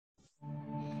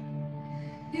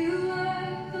You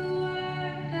were the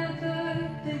word at the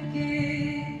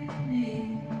beginning.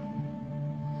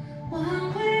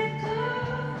 One with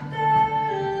God,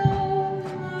 the Lord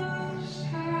Most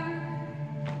High.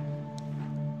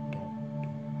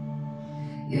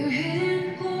 Your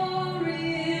hidden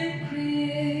glory in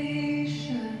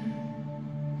creation,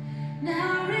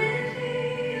 now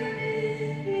revealed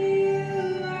in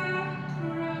you, our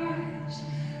Christ.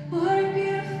 What a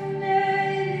beautiful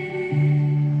name it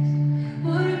is.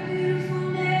 What a beautiful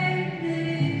name it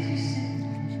is. You sing.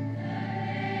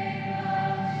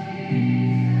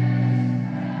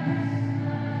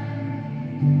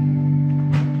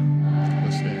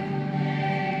 What's that?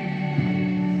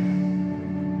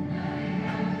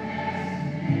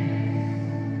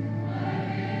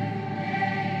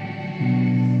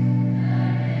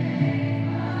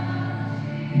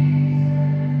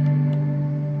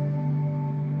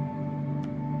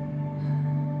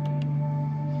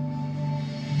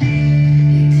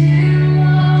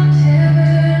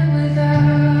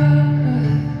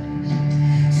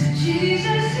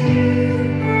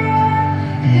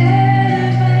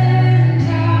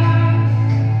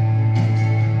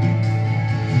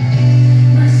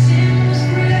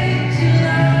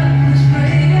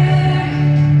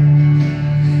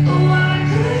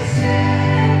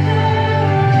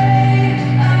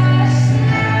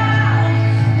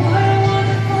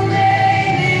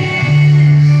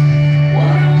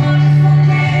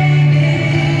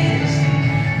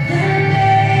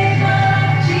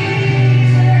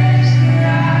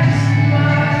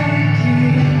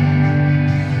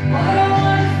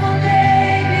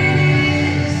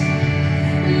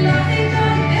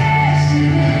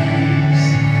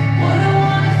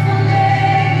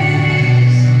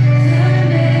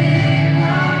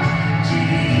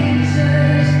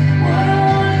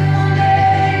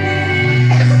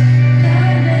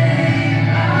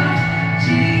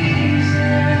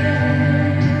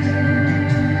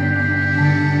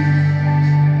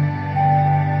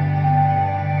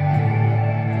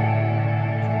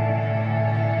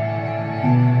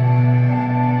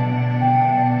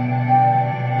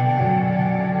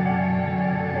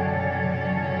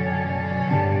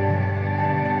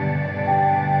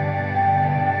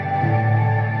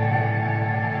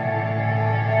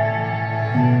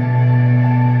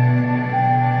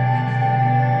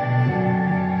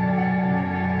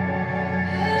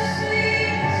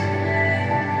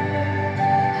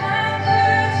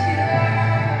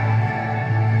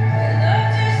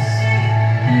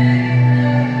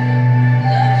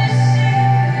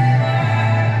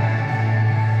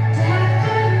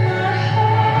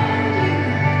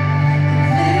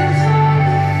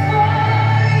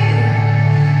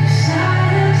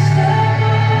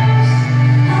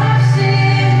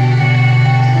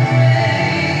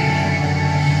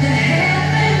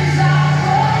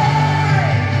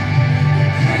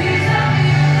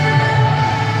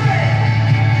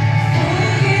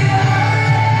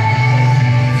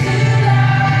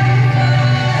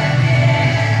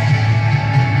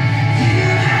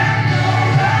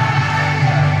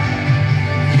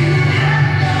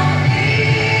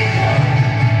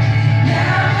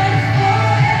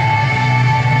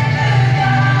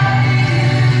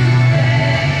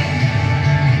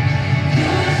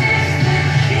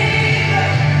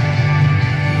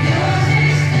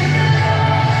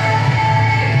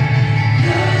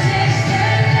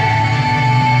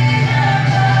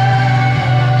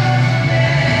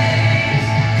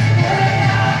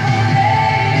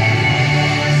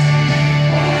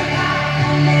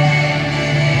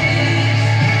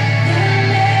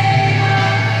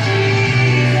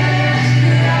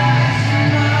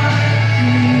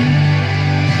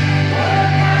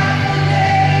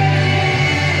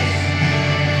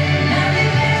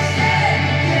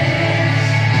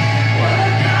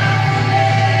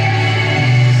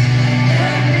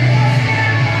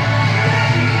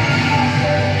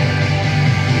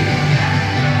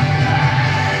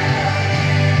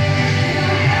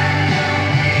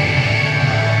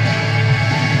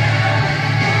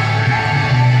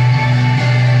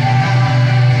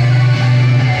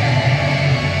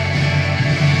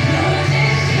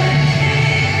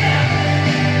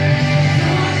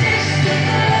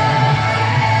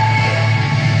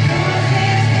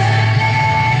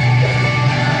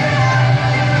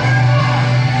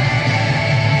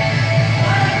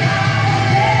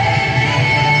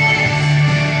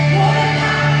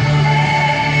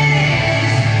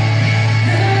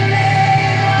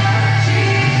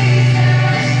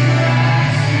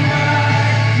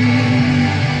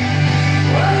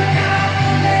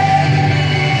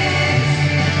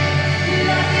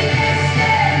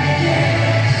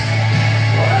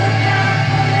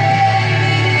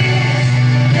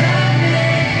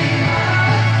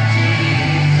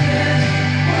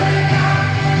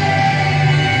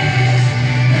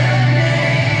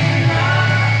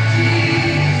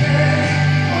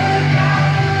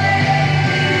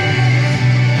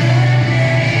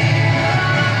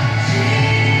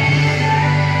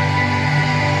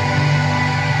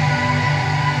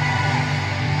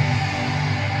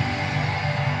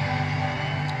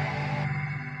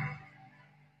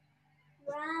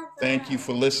 Thank you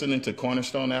for listening to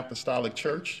Cornerstone Apostolic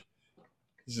Church.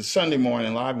 This is Sunday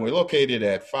Morning Live. We're located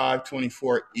at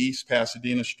 524 East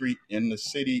Pasadena Street in the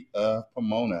city of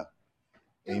Pomona.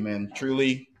 Amen.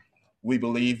 Truly, we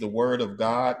believe the Word of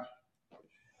God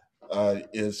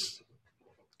is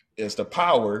the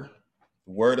power.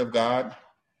 The Word of God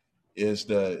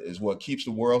is what keeps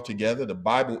the world together. The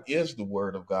Bible is the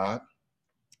Word of God.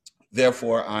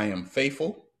 Therefore, I am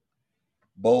faithful,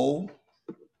 bold,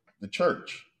 the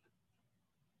church.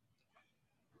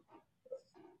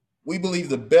 We believe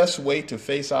the best way to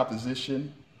face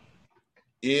opposition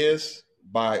is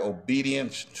by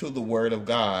obedience to the Word of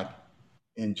God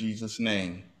in Jesus'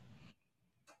 name.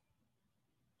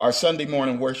 Our Sunday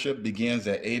morning worship begins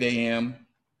at 8 a.m.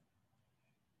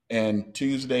 and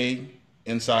Tuesday,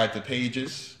 Inside the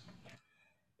Pages,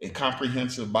 a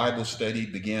comprehensive Bible study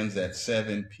begins at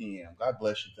 7 p.m. God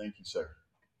bless you. Thank you, sir.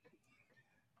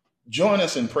 Join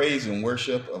us in praise and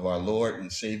worship of our Lord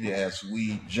and Savior as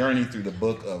we journey through the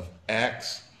book of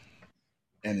Acts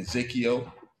and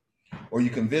Ezekiel, or you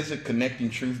can visit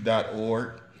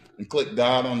connectingtruth.org and click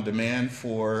God on Demand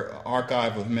for an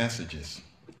archive of messages.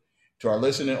 To our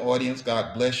listening audience,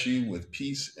 God bless you with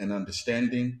peace and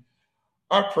understanding.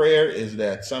 Our prayer is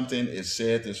that something is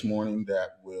said this morning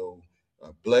that will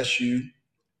bless you,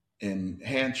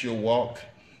 enhance your walk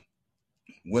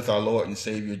with our Lord and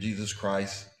Savior Jesus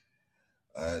Christ,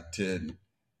 to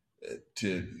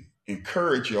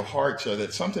encourage your heart, so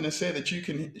that something is said that you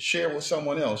can share with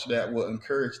someone else that will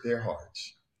encourage their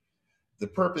hearts. The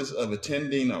purpose of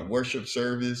attending a worship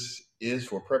service is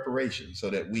for preparation so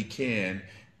that we can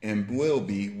and will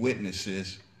be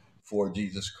witnesses for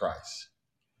Jesus Christ.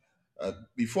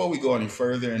 Before we go any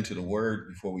further into the word,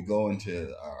 before we go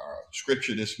into our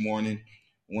scripture this morning,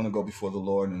 I want to go before the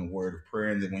Lord in a word of prayer.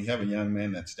 And then we have a young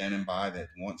man that's standing by that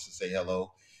wants to say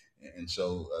hello. And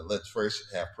so let's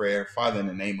first have prayer. Father, in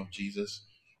the name of Jesus,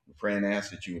 we pray and ask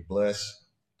that you would bless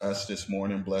us this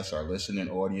morning, bless our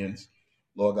listening audience.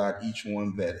 Lord God, each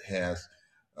one that has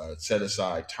set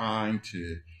aside time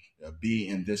to be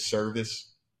in this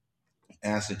service,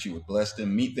 ask that you would bless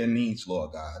them, meet their needs,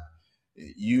 Lord God.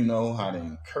 You know how to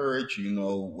encourage, you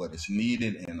know what is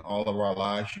needed in all of our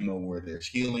lives, you know where there's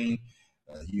healing,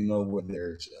 you know where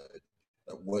there's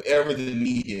whatever the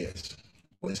need is,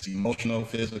 whether it's emotional,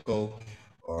 physical,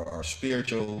 or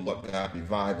spiritual. Lord God,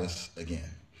 revive us again.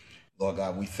 Lord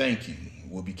God, we thank you.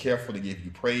 We'll be careful to give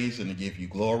you praise and to give you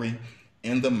glory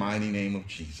in the mighty name of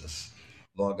Jesus.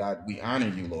 Lord God, we honor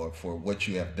you, Lord, for what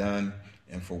you have done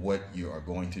and for what you are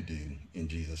going to do in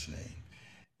Jesus' name.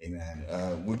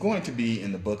 Amen. We're going to be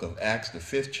in the book of Acts, the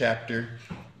 5th chapter,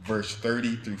 verse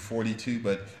 30 through 42.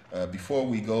 But before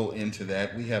we go into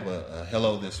that, we have a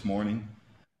hello this morning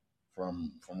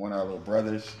from one of our little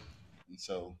brothers. And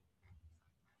so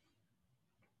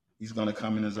he's going to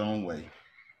come in his own way.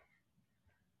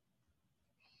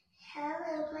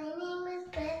 Hello, my name is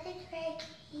Brother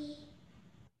Gregory.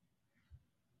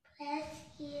 Bless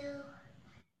you.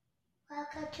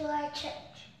 Welcome to our church.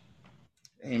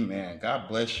 Amen. God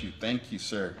bless you. Thank you,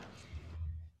 sir.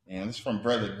 And it's from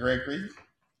Brother Gregory.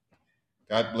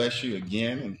 God bless you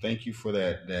again, and thank you for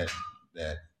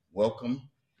that welcome.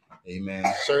 Amen.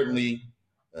 Certainly,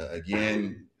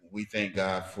 again, we thank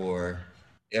God for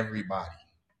everybody.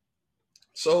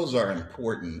 Souls are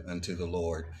important unto the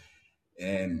Lord,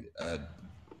 and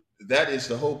that is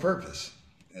the whole purpose,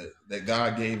 that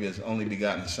God gave his only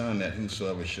begotten Son, that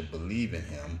whosoever should believe in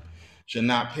him should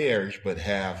not perish but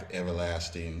have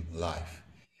everlasting life.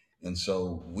 And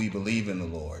so we believe in the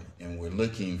Lord, and we're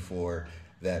looking for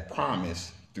that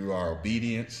promise through our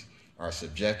obedience, our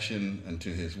subjection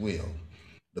unto his will.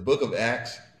 The book of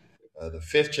Acts, the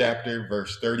 5th chapter,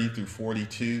 verse 30 through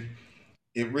 42,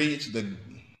 it reads,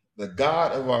 the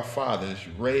God of our fathers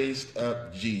raised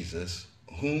up Jesus,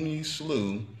 whom you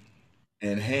slew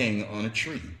and hang on a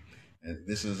tree. And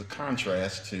this is a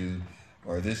contrast to,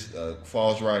 or this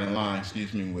falls right in line,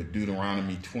 with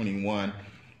Deuteronomy 21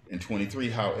 and 23.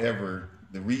 However,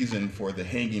 the reason for the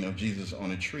hanging of Jesus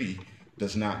on a tree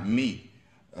does not meet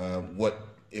what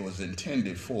it was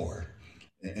intended for.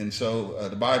 And so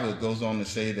the Bible goes on to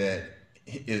say that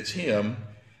it's him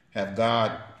have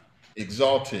God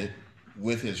exalted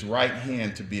with his right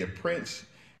hand to be a prince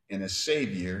and a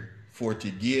savior, for to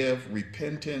give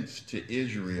repentance to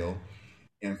Israel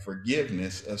and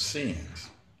forgiveness of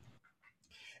sins.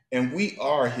 And we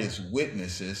are his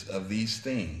witnesses of these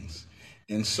things.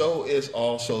 And so is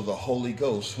also the Holy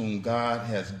Ghost, whom God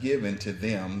has given to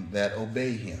them that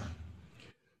obey him.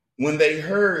 When they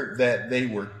heard that, they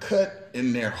were cut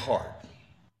in their heart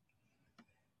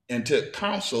and took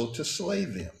counsel to slay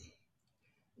them.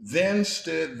 Then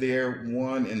stood there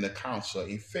one in the council,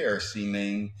 a Pharisee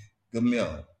named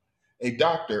Gamaliel, a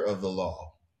doctor of the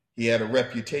law. He had a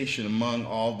reputation among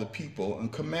all the people,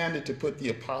 and commanded to put the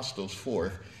apostles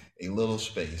forth a little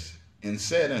space, and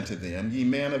said unto them, Ye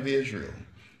men of Israel,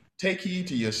 take heed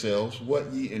to yourselves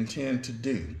what ye intend to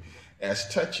do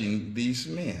as touching these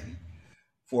men.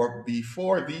 For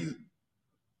before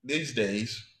these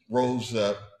days rose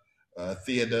up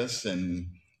Theudas, and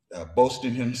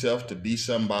boasting himself to be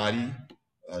somebody,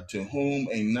 to whom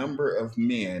a number of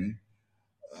men,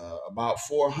 about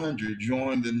 400,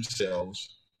 joined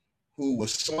themselves, who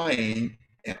was slain,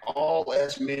 and all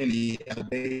as many as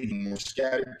obeyed him were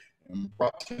scattered and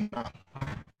brought to naught.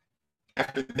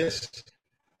 After this,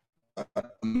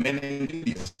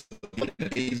 Menenius, in the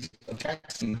days of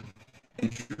taxing,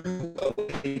 and drew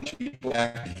away people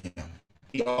after him.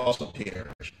 He also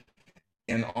perished,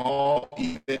 and all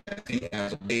even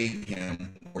as obeyed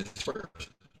him were dispersed.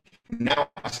 Now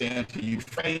I say unto you,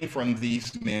 refrain from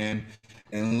these men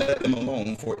and let them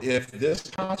alone. For if this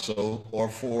counsel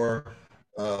or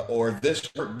this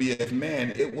work be of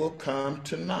man, it will come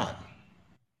to naught.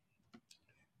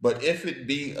 But if it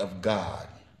be of God,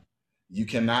 you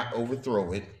cannot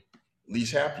overthrow it,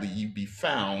 least haply you be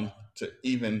found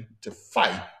to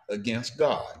fight against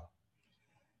God.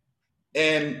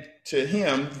 And to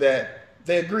him that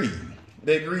they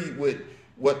agreed with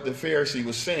what the Pharisee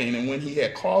was saying. And when he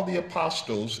had called the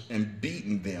apostles and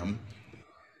beaten them,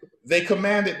 they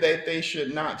commanded that they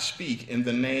should not speak in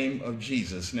the name of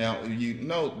Jesus. Now, you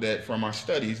note that from our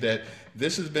studies that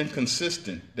this has been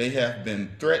consistent. They have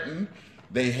been threatened,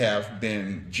 they have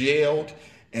been jailed,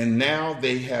 and now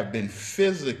they have been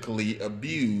physically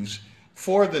abused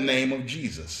for the name of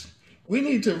Jesus. We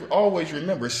need to always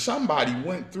remember somebody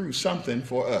went through something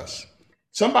for us.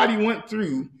 Somebody went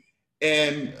through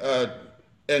and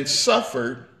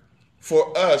suffered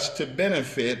for us to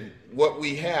benefit what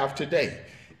we have today.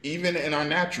 Even in our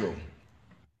natural,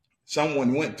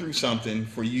 someone went through something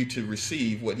for you to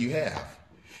receive what you have.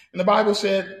 And the Bible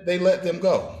said they let them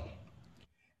go.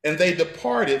 And they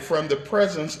departed from the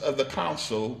presence of the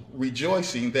council,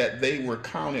 rejoicing that they were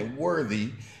counted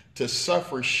worthy to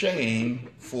suffer shame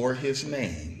for his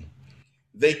name.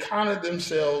 They counted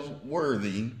themselves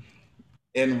worthy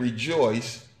and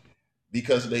rejoiced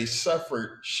because they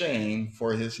suffered shame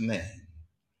for his name.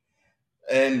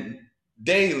 And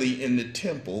daily in the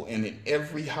temple and in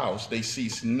every house, they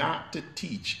ceased not to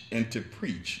teach and to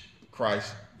preach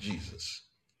Christ Jesus.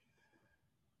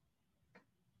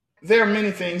 There are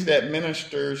many things that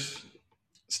ministers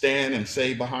stand and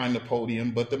say behind the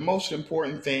podium, but the most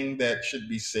important thing that should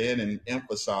be said and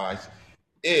emphasized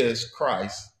is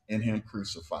Christ and him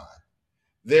crucified.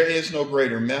 There is no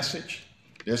greater message.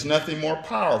 There's nothing more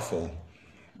powerful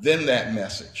than that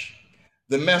message.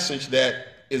 The message that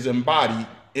is embodied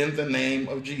in the name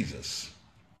of Jesus.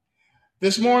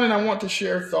 This morning, I want to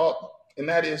share a thought, and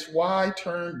that is why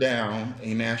turn down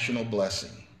a national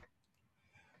blessing?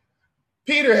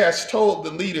 Peter has told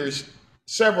the leaders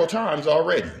several times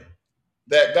already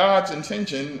that God's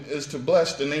intention is to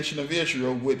bless the nation of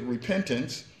Israel with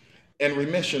repentance and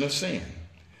remission of sin.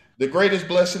 The greatest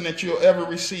blessing that you'll ever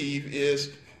receive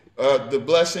is the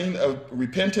blessing of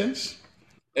repentance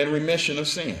and remission of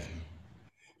sin.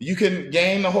 You can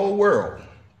gain the whole world,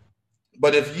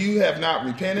 but if you have not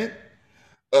repented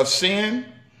of sin,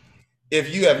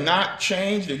 if you have not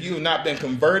changed, if you have not been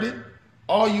converted,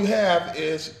 all you have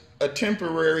is a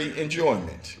temporary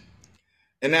enjoyment.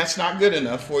 And that's not good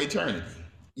enough for eternity.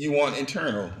 You want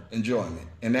eternal enjoyment,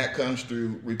 and that comes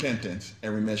through repentance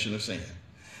and remission of sin.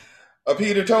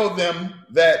 Peter told them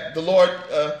that the Lord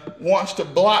wants to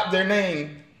blot their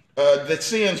name, that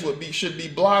sins should be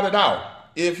blotted out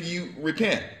if you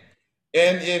repent.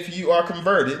 And if you are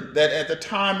converted, that at the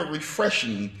time of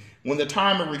refreshing, when the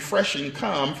time of refreshing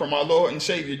come from our Lord and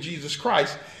Savior Jesus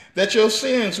Christ, that your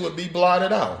sins would be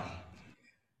blotted out.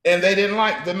 And they didn't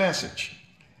like the message.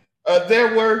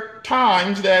 There were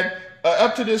times that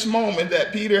up to this moment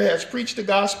that Peter has preached the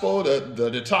gospel, the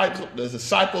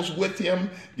disciples with him,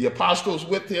 the apostles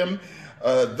with him,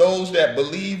 those that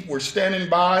believed were standing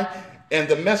by, and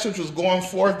the message was going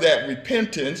forth that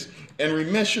repentance and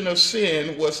remission of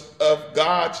sin was of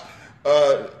God's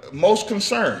most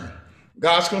concern.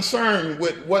 God's concern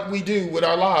with what we do with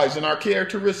our lives and our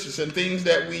characteristics and things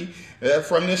that we,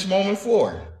 from this moment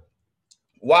forward.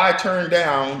 Why turn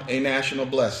down a national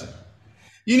blessing?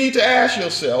 You need to ask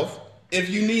yourself if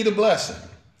you need a blessing.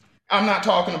 I'm not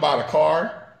talking about a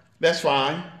car. That's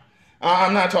fine.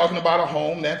 I'm not talking about a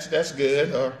home. That's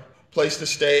good, or place to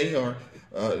stay, or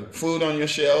food on your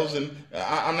shelves. And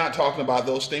I'm not talking about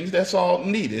those things. That's all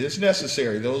needed. It's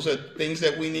necessary. Those are things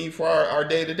that we need for our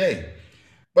day to day.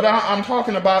 But I'm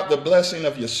talking about the blessing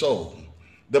of your soul,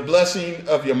 the blessing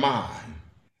of your mind.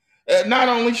 Not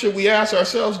only should we ask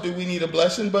ourselves, do we need a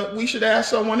blessing, but we should ask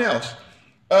someone else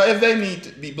if they need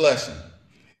to be blessed.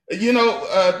 You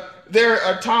know, there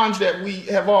are times that we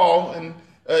have all, and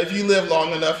if you live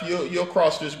long enough, you'll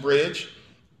cross this bridge,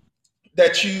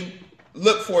 that you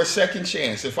look for a second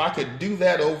chance. If I could do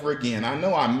that over again, I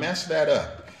know I messed that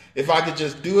up. If I could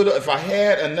just do it, if I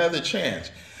had another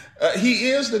chance. He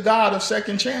is the God of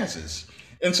second chances.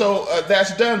 And so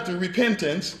that's done through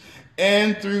repentance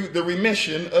and through the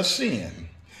remission of sin.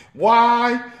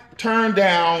 Why turn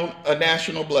down a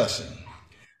national blessing?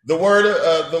 The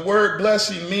word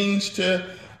blessing means to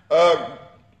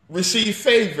receive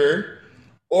favor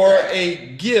or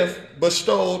a gift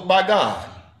bestowed by God.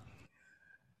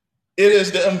 It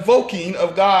is the invoking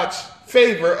of God's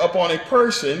favor upon a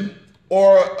person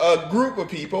or a group of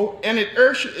people, and it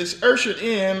is ushered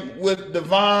in with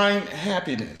divine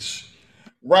happiness.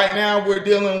 Right now, we're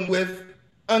dealing with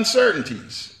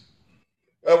uncertainties.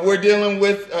 We're dealing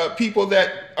with people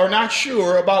that are not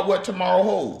sure about what tomorrow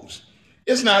holds.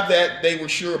 It's not that they were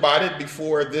sure about it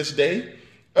before this day.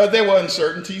 There were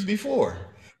uncertainties before.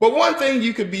 But one thing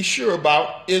you could be sure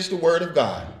about is the word of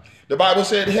God. The Bible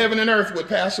said heaven and earth would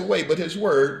pass away, but his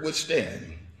word would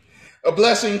stand. A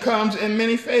blessing comes in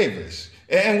many favors,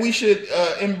 and we should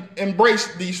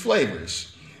embrace these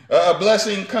flavors. A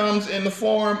blessing comes in the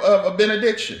form of a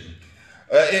benediction.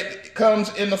 It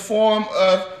comes in the form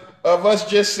of us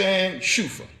just saying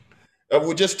shufa.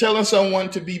 We're just telling someone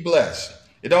to be blessed.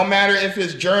 It don't matter if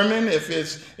it's German, if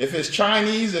it's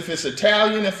Chinese, if it's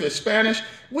Italian, if it's Spanish.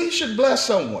 We should bless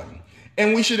someone,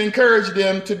 and we should encourage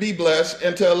them to be blessed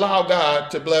and to allow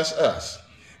God to bless us.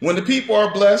 When the people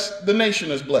are blessed, the nation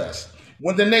is blessed.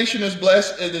 When the nation is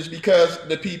blessed, it is because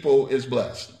the people is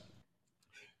blessed.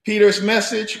 Peter's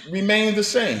message remained the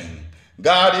same.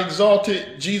 God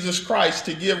exalted Jesus Christ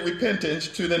to give repentance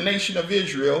to the nation of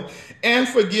Israel and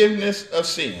forgiveness of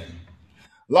sin.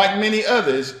 Like many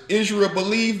others, Israel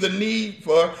believed that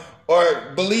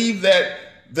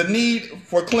the need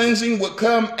for cleansing would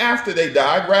come after they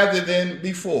died rather than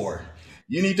before.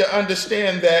 You need to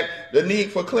understand that the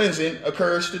need for cleansing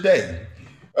occurs today.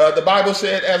 The Bible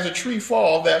said, as a tree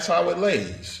falls, that's how it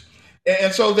lays.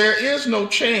 And so there is no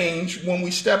change when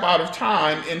we step out of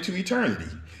time into eternity.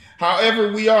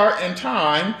 However, we are in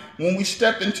time, when we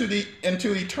step into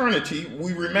eternity,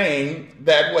 we remain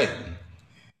that way.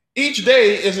 Each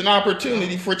day is an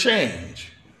opportunity for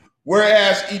change,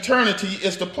 whereas eternity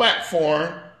is the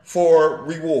platform for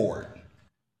reward.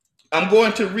 I'm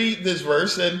going to read this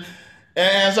verse, and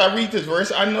as I read this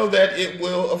verse, I know that it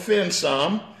will offend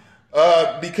some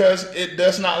because it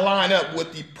does not line up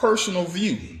with the personal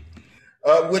view,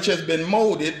 which has been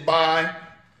molded by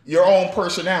your own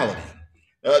personality.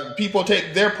 People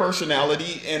take their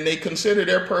personality and they consider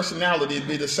their personality to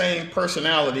be the same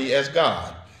personality as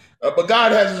God. But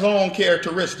God has his own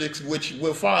characteristics, which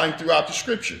we'll find throughout the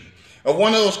scripture.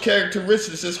 One of those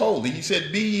characteristics is holy. He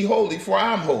said, be ye holy, for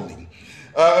I am holy.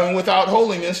 And without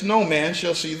holiness, no man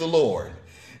shall see the Lord.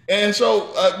 And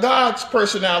so God's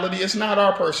personality is not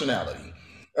our personality.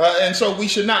 And so we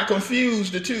should not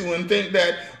confuse the two and think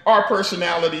that our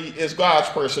personality is God's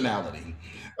personality.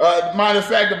 Matter of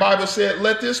fact, the Bible said,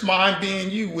 let this mind be in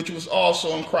you, which was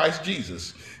also in Christ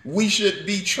Jesus. We should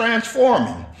be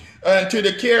transforming to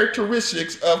the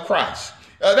characteristics of Christ.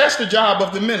 That's the job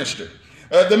of the minister.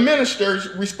 The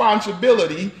minister's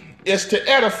responsibility is to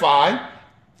edify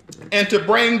and to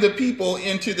bring the people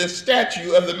into the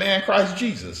statue of the man Christ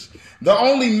Jesus. The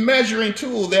only measuring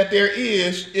tool that there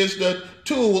is the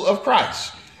tool of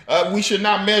Christ. We should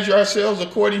not measure ourselves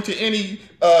according to any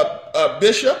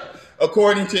bishop,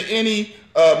 according to any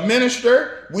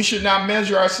minister. We should not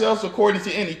measure ourselves according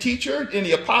to any teacher,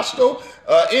 any apostle,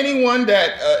 anyone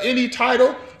that, any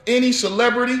title, any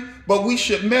celebrity, but we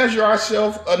should measure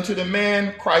ourselves unto the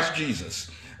man Christ Jesus.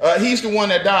 He's the one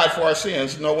that died for our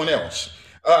sins, no one else.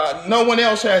 No one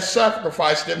else has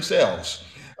sacrificed themselves,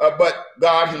 but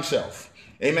God himself.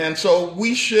 Amen. So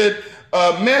we should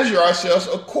measure ourselves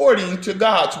according to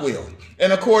God's will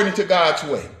and according to God's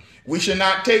way. We should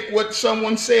not take what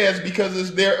someone says because it's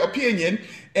their opinion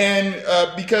and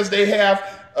because they have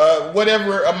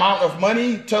whatever amount of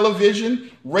money,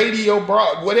 television, radio,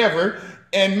 whatever,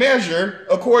 and measure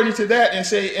according to that and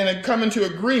say, and come into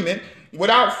agreement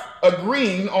without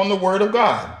agreeing on the word of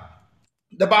God.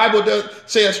 The Bible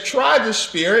says, try the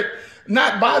spirit,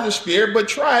 not by the spirit, but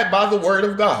try it by the word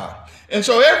of God. And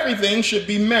so everything should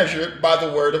be measured by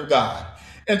the word of God.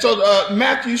 And so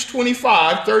Matthew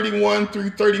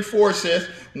 25:31-34 says,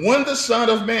 when the Son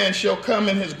of Man shall come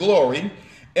in his glory,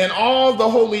 and all the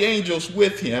holy angels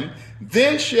with him,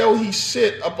 then shall he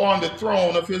sit upon the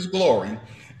throne of his glory,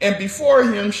 and before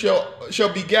him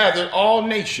shall be gathered all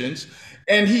nations,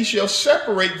 and he shall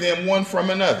separate them one from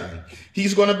another.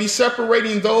 He's going to be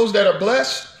separating those that are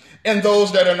blessed and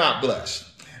those that are not blessed.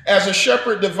 As a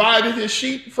shepherd divided his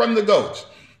sheep from the goats,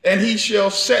 and he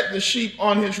shall set the sheep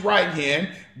on his right hand,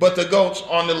 but the goats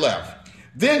on the left.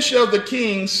 Then shall the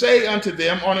king say unto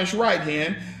them on his right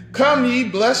hand, come ye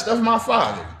blessed of my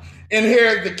Father,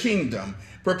 inherit the kingdom,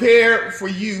 prepared for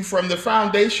you from the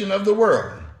foundation of the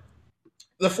world.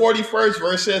 The 41st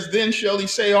verse says, then shall he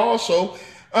say also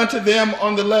unto them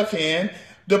on the left hand,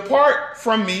 depart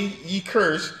from me, ye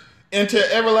cursed, into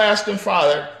everlasting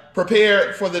fire,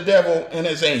 prepared for the devil and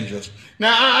his angels.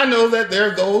 Now, I know that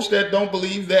there are those that don't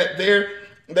believe that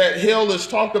hell is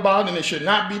talked about and it should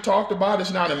not be talked about.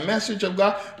 It's not a message of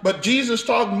God. But Jesus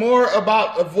talked more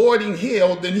about avoiding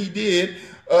hell than he did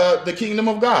the kingdom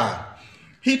of God.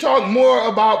 He talked more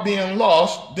about being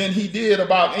lost than he did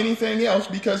about anything else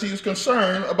because he was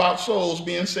concerned about souls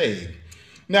being saved.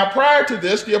 Now, prior to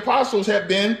this, the apostles had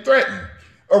been threatened,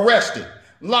 arrested,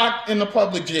 locked in the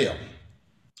public jail.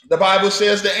 The Bible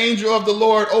says the angel of the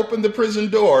Lord opened the prison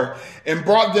door and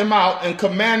brought them out and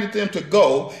commanded them to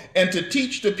go and to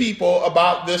teach the people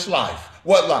about this life.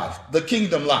 What life? The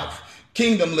kingdom life,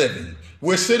 kingdom living.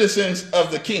 We're citizens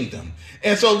of the kingdom.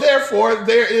 And so therefore,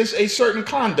 there is a certain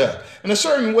conduct and a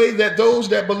certain way that those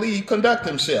that believe conduct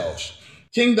themselves.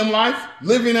 Kingdom life,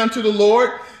 living unto the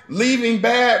Lord, leaving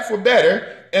bad for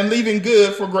better and leaving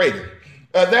good for greater.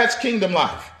 That's kingdom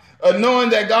life. Knowing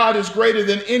that God is greater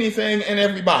than anything and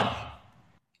everybody,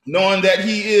 knowing that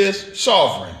he is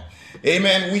sovereign.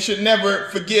 Amen. We should never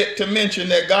forget to mention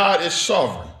that God is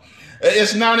sovereign.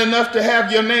 It's not enough to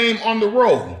have your name on the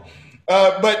roll,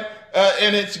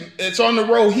 and it's on the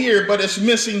roll here, but it's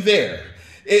missing there.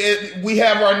 We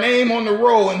have our name on the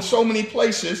roll in so many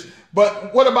places,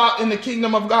 but what about in the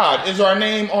kingdom of God? Is our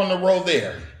name on the roll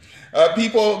there?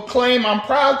 People claim I'm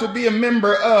proud to be a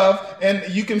member of, and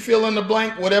you can fill in the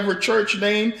blank, whatever church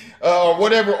name or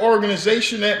whatever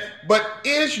organization but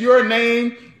is your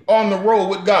name on the roll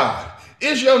with God?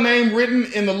 Is your name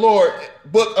written in the Lord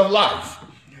book of life?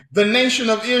 The nation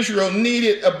of Israel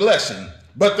needed a blessing,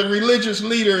 but the religious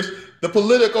leaders, the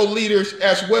political leaders,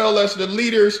 as well as the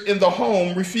leaders in the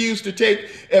home refused to take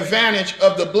advantage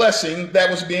of the blessing that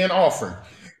was being offered.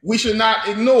 We should not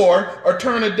ignore or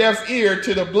turn a deaf ear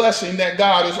to the blessing that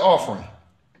God is offering.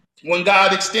 When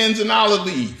God extends an olive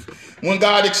leaf, when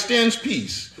God extends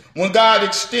peace, when God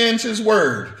extends his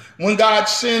word, when God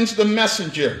sends the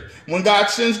messenger, when God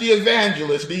sends the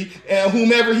evangelist,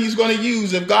 whomever he's going to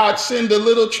use, if God sends a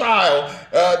little child,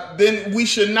 then we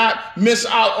should not miss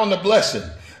out on the blessing.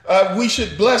 We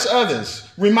should bless others.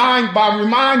 By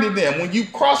reminding them, when you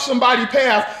cross somebody's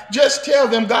path, just tell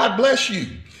them God bless you.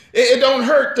 It don't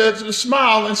hurt to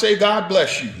smile and say, God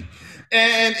bless you.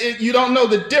 And you don't know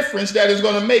the difference that is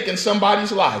going to make in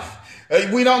somebody's life.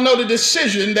 We don't know the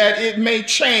decision that it may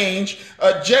change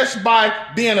just by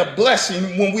being a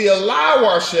blessing when we allow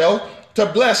ourselves to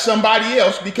bless somebody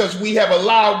else because we have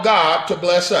allowed God to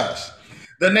bless us.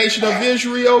 The nation of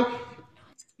Israel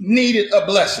needed a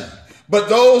blessing, but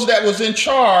those that was in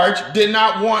charge did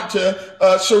not want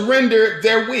to surrender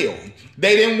their will.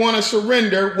 They didn't want to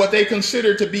surrender what they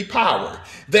considered to be power.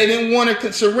 They didn't want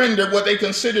to surrender what they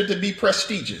considered to be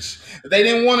prestigious. They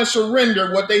didn't want to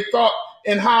surrender what they thought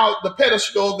and how the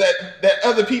pedestal that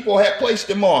other people had placed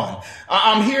them on.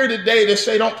 I'm here today to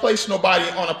say don't place nobody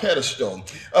on a pedestal.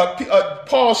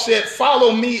 Paul said,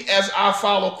 follow me as I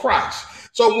follow Christ.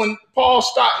 So when Paul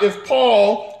stopped, if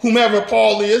Paul, whomever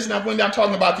Paul is, now we're not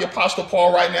talking about the Apostle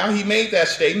Paul right now, he made that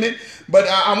statement, but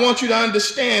I want you to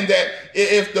understand that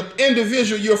if the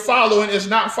individual you're following is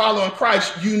not following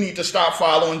Christ, you need to stop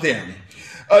following them.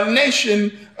 A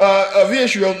nation of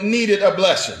Israel needed a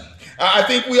blessing. I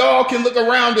think we all can look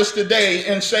around us today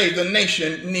and say the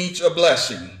nation needs a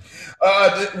blessing.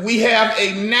 We have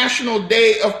a national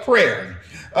day of prayer.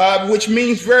 Which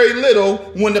means very little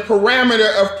when the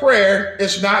parameter of prayer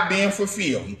is not being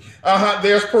fulfilled.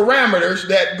 There's parameters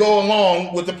that go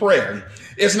along with the prayer.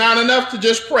 It's not enough to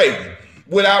just pray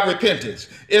without repentance.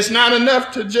 It's not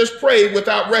enough to just pray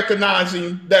without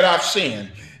recognizing that I've sinned.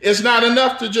 It's not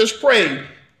enough to just pray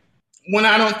when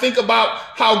I don't think about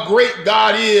how great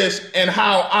God is and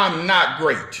how I'm not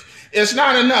great. It's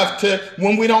not enough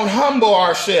when we don't humble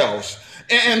ourselves.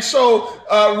 And so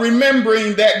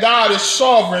remembering that God is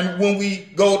sovereign when we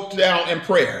go down in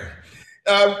prayer.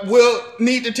 We'll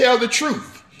need to tell the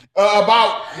truth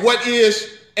about what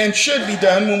is and should be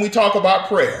done when we talk about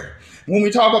prayer, when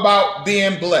we talk about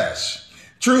being blessed.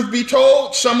 Truth be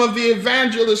told, some of the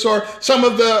evangelists or some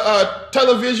of the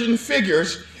television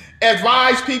figures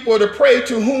advise people to pray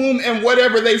to whom and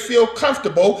whatever they feel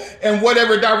comfortable and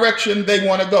whatever direction they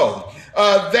want to go.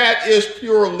 That is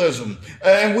pluralism.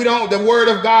 And the word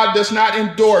of God does not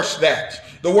endorse that.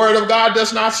 The word of God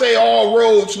does not say all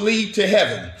roads lead to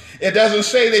heaven. It doesn't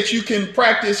say that you can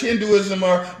practice Hinduism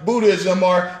or Buddhism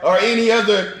or any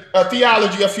other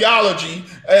theology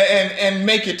and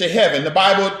make it to heaven. The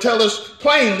Bible tells us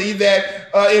plainly that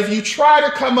if you try to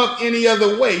come up any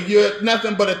other way, you're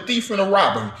nothing but a thief and a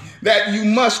robber, that you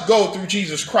must go through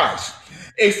Jesus Christ.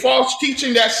 A false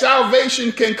teaching that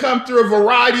salvation can come through a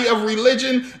variety of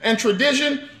religion and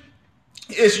tradition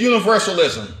is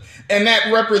universalism. And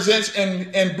that represents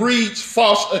and breeds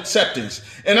false acceptance.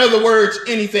 In other words,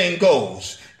 anything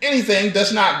goes. Anything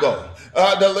does not go.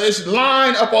 It's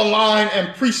line upon line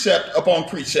and precept upon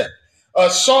precept.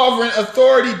 Sovereign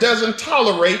authority doesn't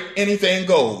tolerate anything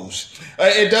goes.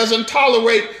 It doesn't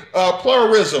tolerate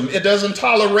pluralism. It doesn't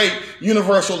tolerate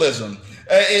universalism.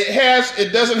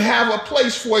 It doesn't have a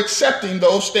place for accepting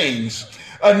those things.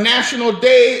 A national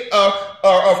day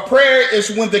of prayer is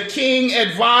when the king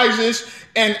advises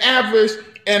an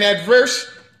adverse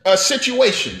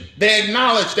situation. They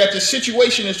acknowledge that the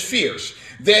situation is fierce.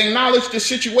 They acknowledge the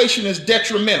situation is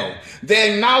detrimental.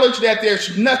 They acknowledge that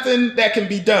there's nothing that can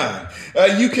be done.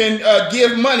 You can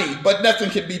give money, but nothing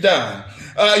can be done.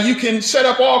 You can set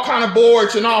up all kind of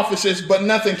boards and offices, but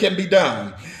nothing can be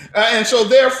done. And so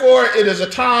therefore, it is a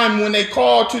time when they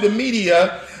call to the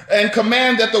media and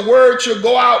command that the word should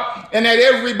go out and that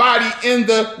everybody in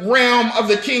the realm of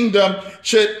the kingdom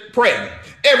should pray.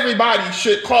 Everybody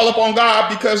should call upon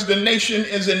God because the nation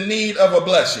is in need of a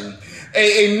blessing.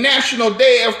 A national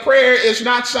day of prayer is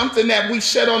not something that we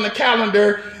set on the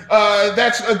calendar.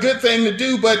 That's a good thing to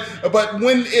do. But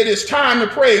when it is time to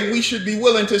pray, we should be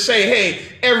willing to say,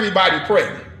 hey, everybody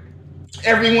pray.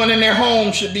 Everyone in their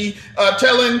home should be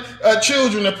telling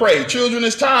children to pray. Children,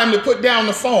 it's time to put down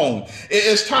the phone.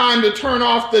 It's time to turn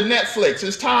off the Netflix.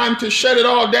 It's time to shut it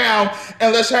all down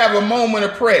and let's have a moment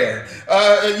of prayer.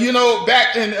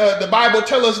 Back in the Bible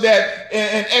tells us that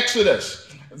in Exodus,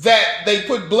 that they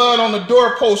put blood on the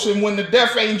doorpost, and when the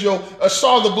death angel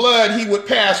saw the blood, he would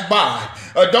pass by.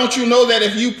 Don't you know that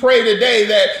if you pray today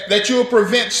that you'll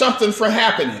prevent something from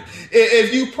happening?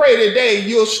 If you pray today,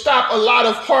 you'll stop a lot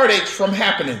of heartaches from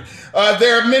happening.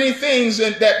 There are many things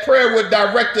that prayer would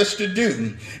direct us to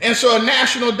do. And so a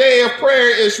national day of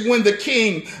prayer is when the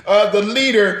king, the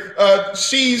leader,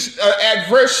 sees an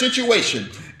adverse situation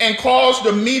and calls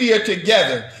the media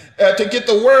together to get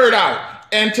the word out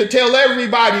and to tell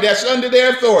everybody that's under their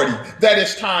authority that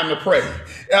it's time to pray.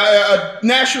 A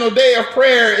national day of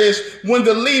prayer is when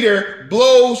the leader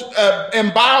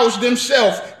embows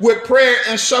themselves with prayer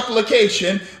and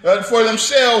supplication for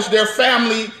themselves, their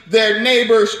family, their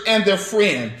neighbors, and their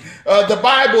friend. The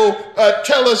Bible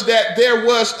tells us that there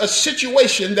was a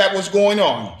situation that was going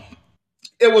on.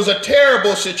 It was a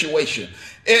terrible situation.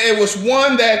 It was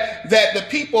one that the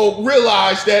people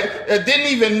realized that didn't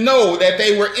even know that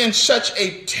they were in such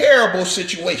a terrible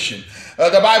situation.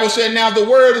 The Bible said, now the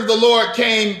word of the Lord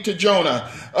came to Jonah,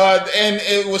 and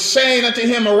it was saying unto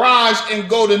him, arise and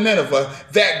go to Nineveh,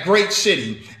 that great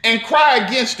city, and cry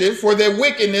against it, for their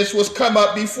wickedness was come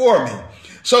up before me.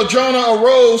 So Jonah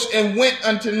arose and went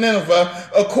unto Nineveh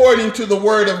according to the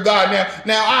word of God.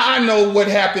 Now I know what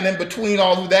happened in between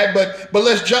all of that, but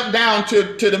let's jump down to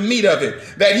the meat of it.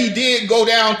 That he did go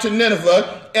down to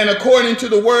Nineveh, and according to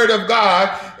the word of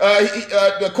God,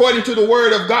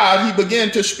 he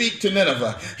began to speak to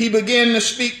Nineveh. He began to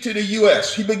speak to the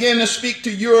U.S. He began to speak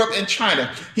to Europe and China.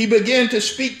 He began to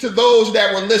speak to those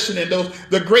that were listening,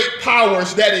 the great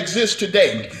powers that exist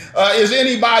today. Is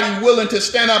anybody willing to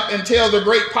stand up and tell the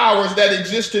great powers that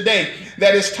exist today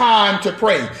that it's time to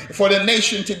pray for the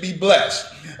nation to be blessed?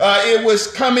 It was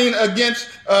coming against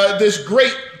this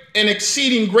great and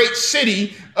exceeding great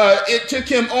city. It took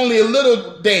him only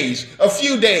a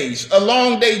few days. A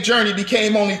long day journey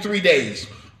became only 3 days.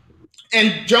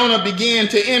 And Jonah began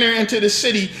to enter into the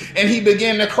city, and he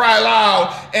began to cry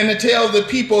loud and to tell the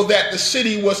people that the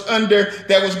city was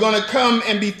that was going to come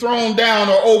and be thrown down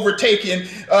or overtaken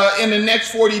in the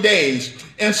next 40 days.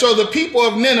 And so the people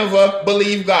of Nineveh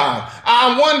believed God.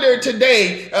 I wonder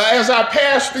today, as I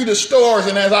pass through the stores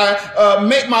and as I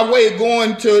make my way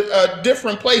going to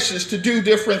different places to do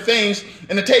different things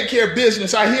and to take care of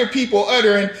business, I hear people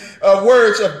uttering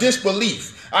words of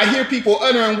disbelief. I hear people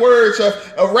uttering words of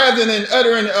rather than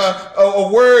uttering a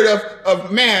word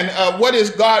of man, what is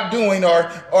God doing, or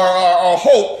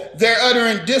hope, they're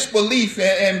uttering disbelief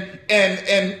and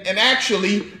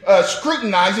actually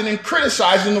scrutinizing and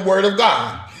criticizing the word of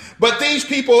God. But these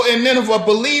people in Nineveh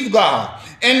believed God,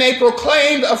 and they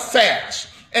proclaimed a fast,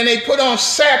 and they put on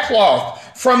sackcloth,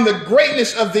 from the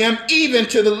greatness of them even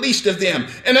to the least of them.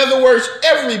 In other words,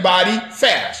 everybody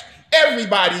fast.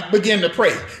 Everybody begin to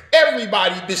pray.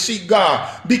 Everybody beseech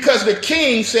God, because the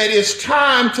king said it's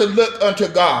time to look unto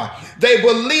God. They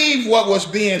believed what was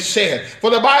being said. For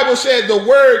the Bible said the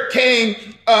word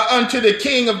came unto the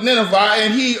king of Nineveh,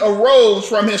 and he arose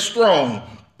from his throne.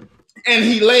 And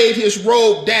he laid his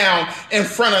robe down in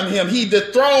front of him. He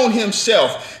dethroned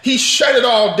himself. He shut it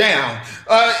all down.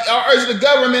 Is the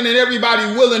government and everybody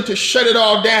willing to shut it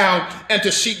all down and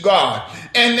to seek God?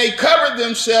 And they covered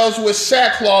themselves with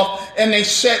sackcloth, and they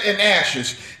sat in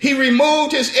ashes. He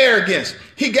removed his arrogance.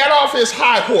 He got off his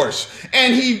high horse,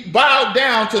 and he bowed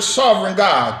down to sovereign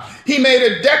God. He made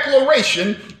a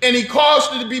declaration, and he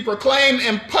caused it to be proclaimed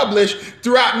and published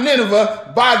throughout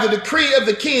Nineveh by the decree of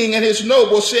the king and his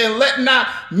nobles, saying, let not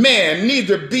man,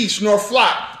 neither beast nor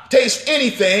flock, taste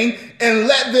anything, and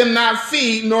let them not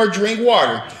feed nor drink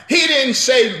water. He didn't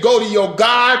say go to your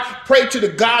God, pray to the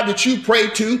God that you pray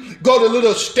to, go to the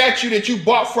little statue that you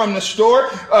bought from the store,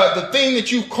 the thing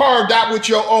that you carved out with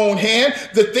your own hand,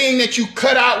 the thing that you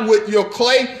cut out with your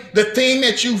clay, the thing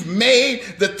that you've made,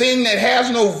 the thing that has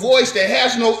no voice, that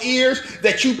has no ears,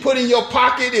 that you put in your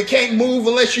pocket, it can't move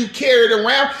unless you carry it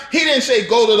around. He didn't say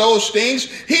go to those things.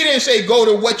 He didn't say go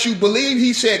to what you believe.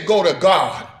 He said go to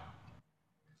God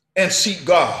and seek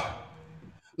God.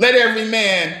 Let every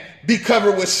man be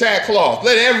covered with sackcloth.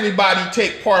 Let everybody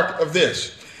take part of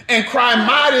this and cry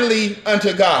mightily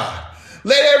unto God.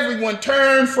 Let everyone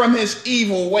turn from his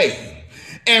evil way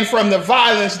and from the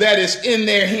violence that is in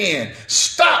their hand.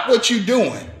 Stop what you're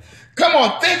doing. Come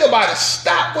on, think about it.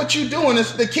 Stop what you're doing.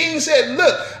 The king said,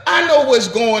 look, I know what's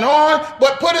going on,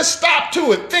 but put a stop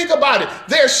to it. Think about it.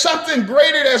 There's something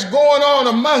greater that's going on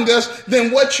among us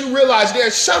than what you realize.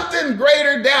 There's something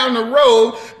greater down the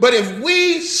road. But if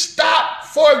we stop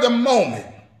for the moment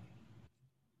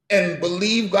and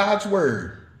believe God's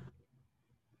word,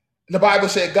 the Bible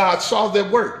said God saw their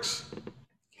works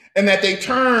and that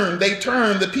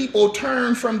the people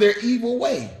turned from their evil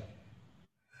way.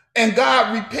 And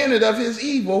God repented of his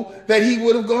evil that he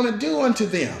would have gone to do unto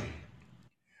them.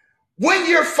 When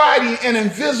you're fighting an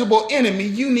invisible enemy,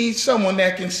 you need someone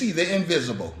that can see the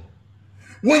invisible.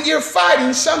 When you're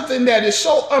fighting something that is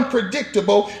so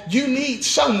unpredictable, you need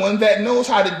someone that knows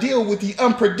how to deal with the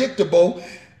unpredictable.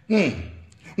 When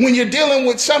you're dealing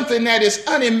with something that is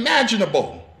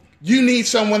unimaginable, you need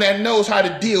someone that knows how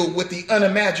to deal with the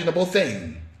unimaginable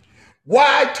thing.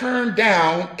 Why turn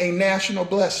down a national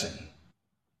blessing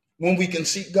when we can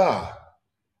seek God?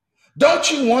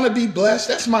 Don't you want to be blessed?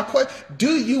 That's my question.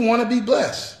 Do you want to be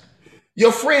blessed?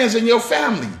 Your friends and your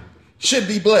family should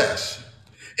be blessed.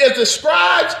 If the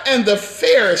scribes and the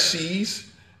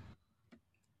Pharisees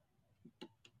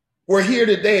were here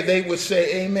today, they would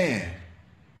say, amen.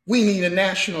 We need a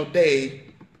national day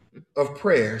of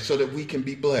prayer so that we can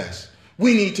be blessed.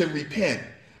 We need to repent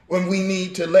when we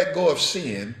need to let go of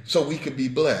sin so we could be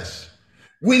blessed.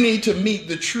 We need to meet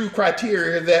the true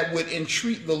criteria that would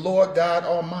entreat the Lord God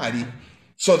Almighty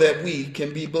so that we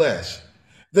can be blessed.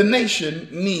 The nation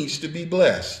needs to be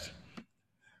blessed.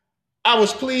 I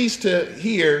was pleased to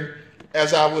hear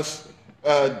as I was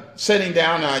sitting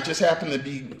down, I just happened to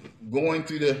be going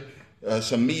through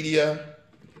some media,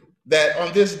 that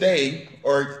on this day,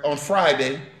 or on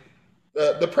Friday,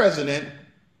 the president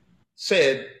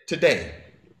said today,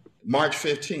 March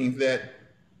 15th, that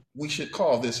we should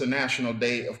call this a national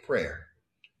day of prayer.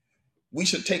 We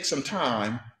should take some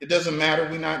time. It doesn't matter.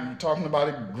 We're not talking about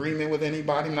agreement with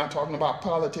anybody. I'm not talking about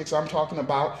politics. I'm talking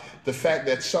about the fact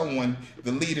that someone,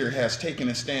 the leader, has taken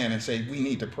a stand and said, we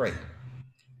need to pray.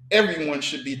 Everyone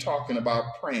should be talking about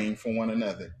praying for one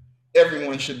another.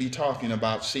 Everyone should be talking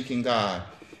about seeking God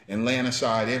and laying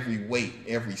aside every weight,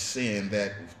 every sin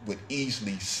that would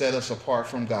easily set us apart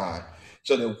from God,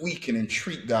 so that we can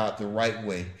entreat God the right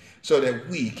way, so that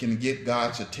we can get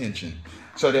God's attention,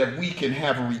 so that we can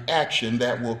have a reaction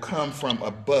that will come from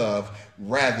above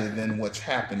rather than what's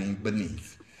happening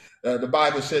beneath. The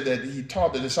Bible said that he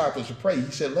taught the disciples to pray. He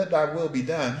said, let thy will be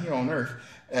done here on earth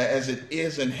as it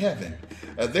is in heaven.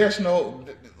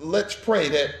 Let's pray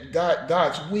that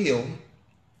God's will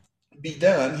be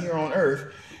done here on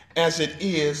earth as it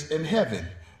is in heaven.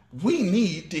 We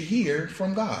need to hear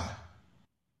from God.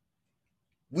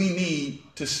 We need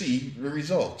to see the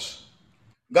results.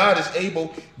 God is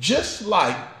able, just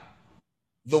like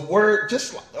the word,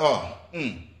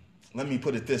 let me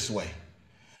put it this way.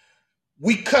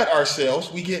 We cut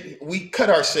ourselves, we cut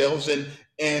ourselves and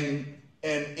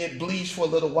it bleeds for a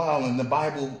little while, and the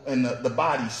Bible and the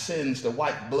body sends the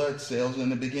white blood cells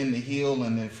and they begin to heal,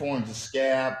 and it forms a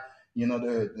scab,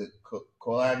 the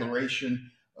coagulation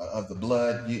of the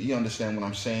blood. You understand what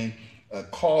I'm saying?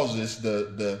 Causes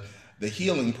the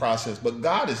healing process, but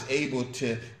God is able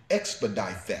to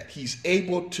expedite that. He's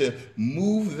able to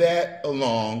move that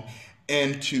along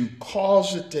and to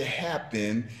cause it to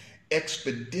happen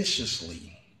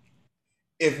expeditiously.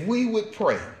 If we would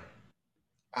pray,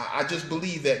 I just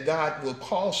believe that God will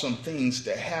cause some things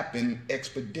to happen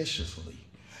expeditiously.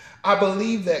 I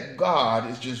believe that God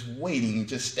is just waiting,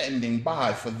 just standing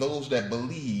by for those that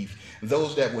believe,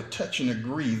 those that would touch and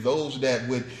agree, those that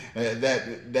would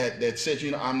that says,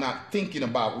 I'm not thinking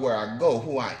about where I go,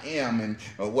 who I am,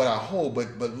 and what I hold,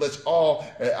 but let's all.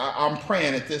 I'm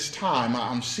praying at this time.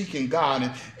 I'm seeking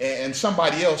God, and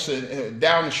somebody else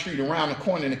down the street, around the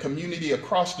corner, in the community,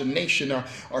 across the nation,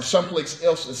 or someplace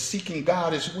else is seeking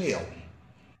God as well.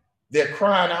 They're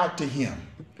crying out to Him.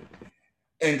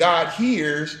 And God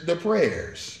hears the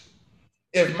prayers.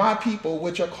 If my people,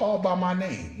 which are called by my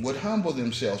name, would humble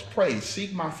themselves, pray,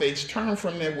 seek my face, turn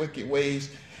from their wicked ways,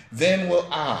 then will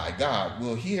I, God,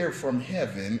 will hear from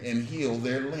heaven and heal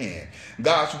their land.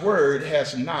 God's word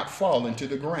has not fallen to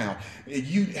the ground.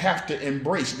 You have to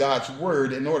embrace God's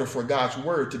word in order for God's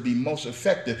word to be most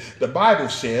effective. The Bible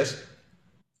says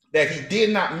that He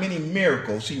did not many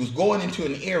miracles. He was going into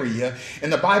an area,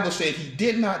 and the Bible said He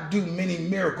did not do many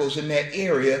miracles in that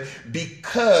area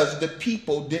because the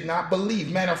people did not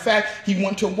believe. Matter of fact, He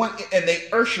went to one, and they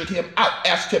ushered Him out,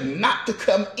 asked Him not to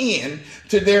come in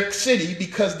to their city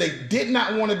because they did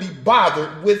not want to be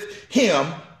bothered with Him.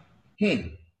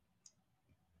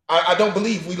 I don't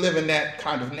believe we live in that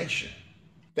kind of nation.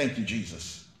 Thank you,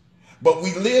 Jesus. But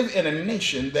we live in a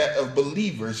nation of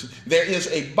believers. There is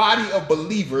a body of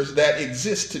believers that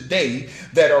exists today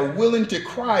that are willing to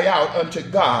cry out unto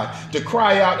God, to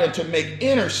cry out and to make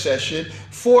intercession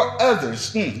for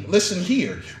others. Listen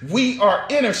here. We are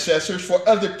intercessors for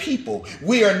other people.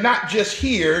 We are not just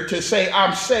here to say,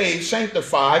 I'm saved,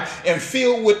 sanctified, and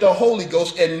filled with the Holy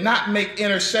Ghost and not make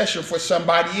intercession for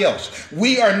somebody else.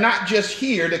 We are not just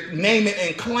here to name it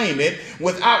and claim it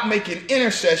without making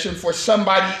intercession for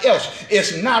somebody else.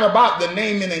 It's not about the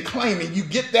naming and claiming. You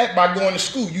get that by going to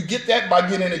school. You get that by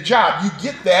getting a job. You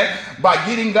get that by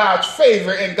getting God's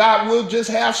favor, and God will just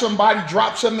have somebody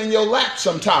drop something in your lap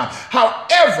sometime.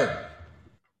 However,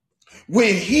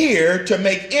 we're here to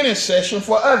make intercession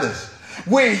for others.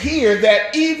 We're here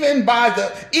that even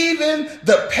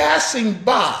the passing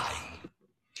by,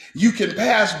 you can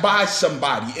pass by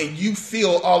somebody and you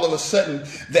feel all of a sudden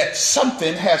that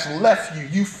something has left you.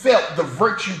 You felt the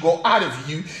virtue go out of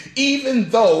you, even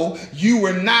though you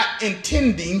were not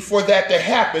intending for that to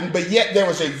happen, but yet there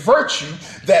was a virtue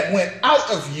that went out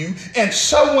of you and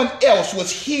someone else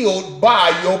was healed by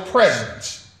your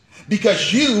presence.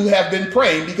 Because you have been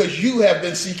praying, because you have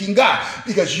been seeking God,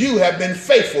 because you have been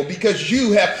faithful, because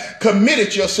you have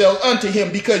committed yourself unto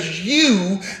Him, because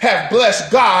you have blessed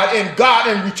God and God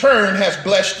in return has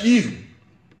blessed you.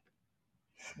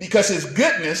 Because His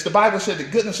goodness, the Bible said the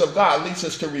goodness of God leads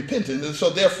us to repentance. And so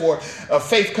therefore,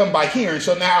 faith comes by hearing.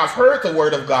 So now I've heard the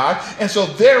word of God. And so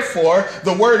therefore,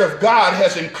 the word of God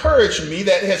has encouraged me,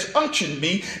 that has unctioned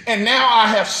me. And now I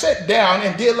have sat down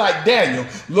and did like Daniel.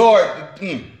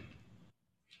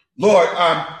 Lord,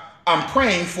 I'm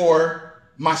praying for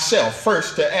myself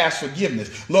first to ask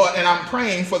forgiveness. Lord, and I'm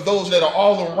praying for those that are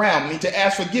all around me to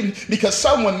ask forgiveness, because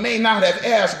someone may not have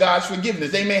asked God's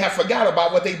forgiveness. They may have forgot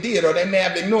about what they did, or they may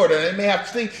have ignored it, or they may have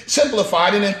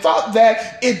simplified it and thought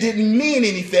that it didn't mean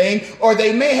anything, or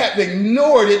they may have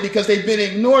ignored it because they've been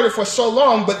ignored it for so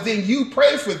long. But then you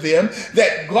pray for them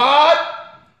that God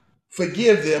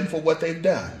forgive them for what they've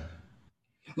done.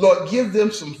 Lord, give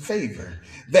them some favor,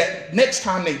 that next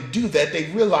time they do that, they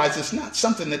realize it's not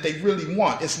something that they really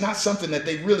want. It's not something that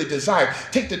they really desire.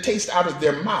 Take the taste out of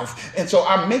their mouth. And so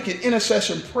I'm making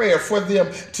intercession prayer for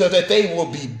them so that they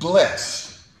will be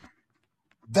blessed.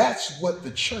 That's what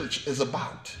the church is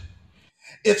about.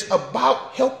 It's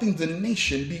about helping the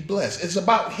nation be blessed. It's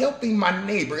about helping my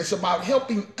neighbor. It's about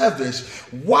helping others.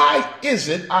 Why is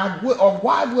it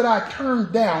why would I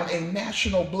turn down a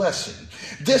national blessing?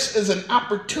 This is an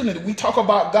opportunity. We talk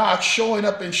about God showing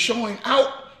up and showing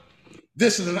out.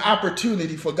 This is an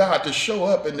opportunity for God to show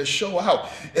up and to show out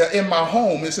in my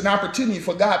home. It's an opportunity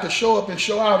for God to show up and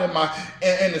show out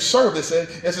in the service.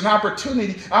 It's an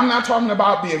opportunity. I'm not talking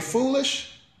about being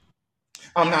foolish.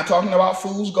 I'm not talking about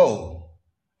fool's gold.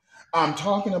 I'm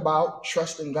talking about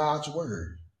trusting God's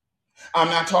word. I'm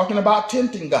not talking about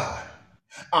tempting God.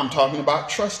 I'm talking about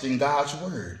trusting God's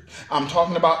word. I'm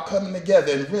talking about coming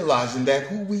together and realizing that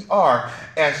who we are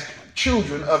as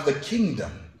children of the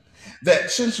kingdom.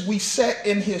 That since we sat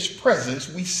in his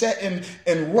presence, we sat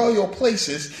in royal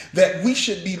places, that we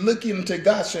should be looking to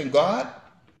God, saying, God,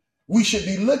 we should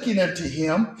be looking unto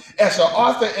him as the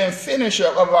author and finisher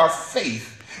of our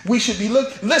faith. We should be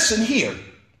listen here.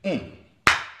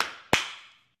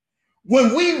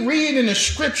 When we read in the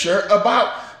scripture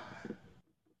about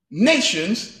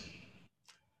nations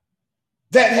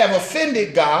that have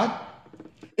offended God,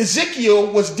 Ezekiel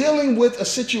was dealing with a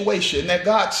situation that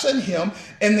God sent him,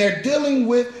 and they're dealing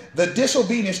with the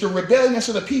disobedience, the rebelliousness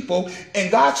of the people. And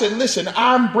God said, listen,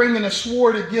 I'm bringing a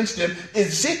sword against them.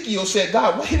 Ezekiel said,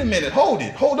 God, wait a minute, hold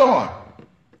on.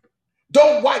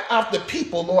 Don't wipe out the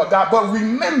people, Lord God, but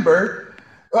remember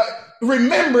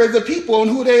the people and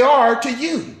who they are to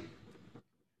you.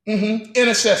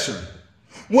 Intercessory.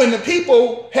 When the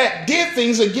people had did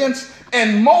things against,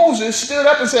 and Moses stood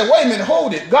up and said, wait a minute,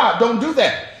 hold it. God, don't do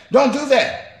that. Don't do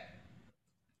that.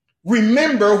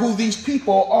 Remember who these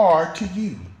people are to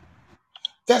you.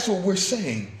 That's what we're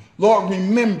saying. Lord,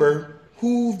 remember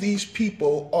who these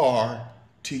people are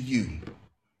to you.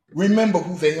 Remember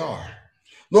who they are.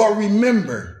 Lord,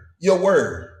 remember your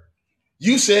word.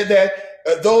 You said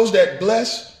that those that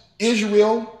bless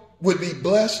Israel would be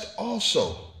blessed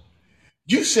also.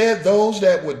 You said those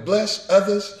that would bless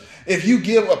others, if you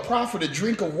give a prophet a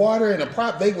drink of water and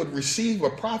they would receive a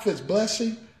prophet's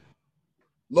blessing.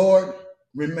 Lord,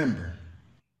 remember,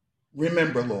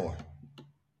 Lord,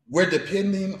 we're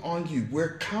depending on you.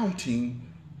 We're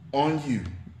counting on you.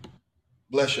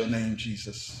 Bless your name,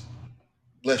 Jesus.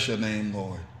 Bless your name,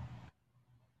 Lord.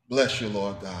 Bless you,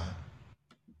 Lord God.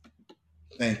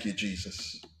 Thank you,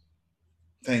 Jesus.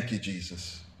 Thank you,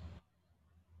 Jesus.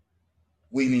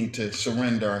 We need to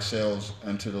surrender ourselves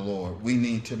unto the Lord. We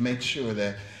need to make sure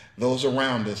that those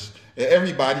around us,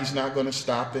 everybody's not going to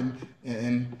stop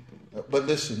but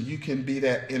listen, you can be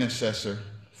that intercessor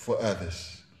for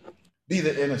others. Be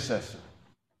the intercessor.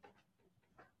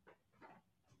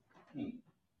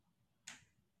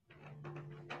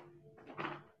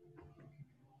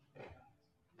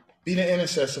 Be the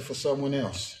intercessor for someone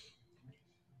else.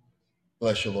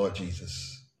 Bless you, Lord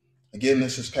Jesus. Again,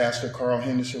 this is Pastor Carl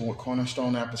Henderson with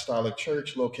Cornerstone Apostolic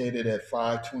Church, located at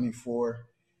 524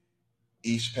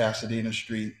 East Pasadena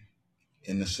Street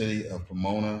in the city of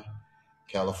Pomona,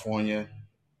 California.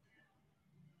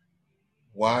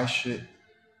 Why should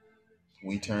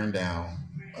we turn down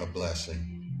a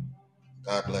blessing?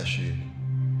 God bless you.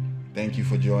 Thank you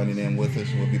for joining in with us.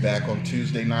 We'll be back on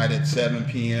Tuesday night at 7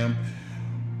 p.m.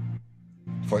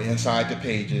 for Inside the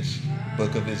Pages,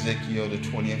 Book of Ezekiel, the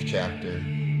 20th chapter.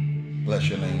 Bless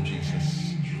your name,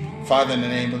 Jesus. Father, in the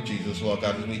name of Jesus, Lord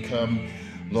God, as we come,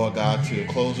 Lord God, to the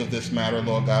close of this matter,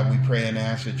 Lord God, we pray and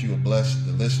ask that you would bless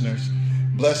the listeners.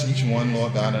 Bless each one,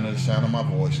 Lord God, under the sound of my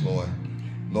voice, Lord.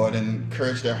 Lord,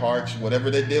 encourage their hearts,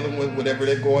 whatever they're dealing with, whatever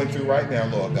they're going through right now,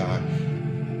 Lord God.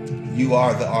 You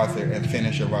are the author and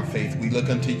finisher of our faith. We look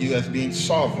unto you as being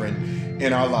sovereign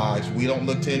in our lives. We don't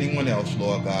look to anyone else,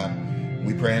 Lord God.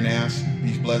 We pray and ask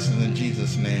these blessings in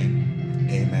Jesus' name.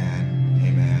 Amen.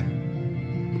 Amen.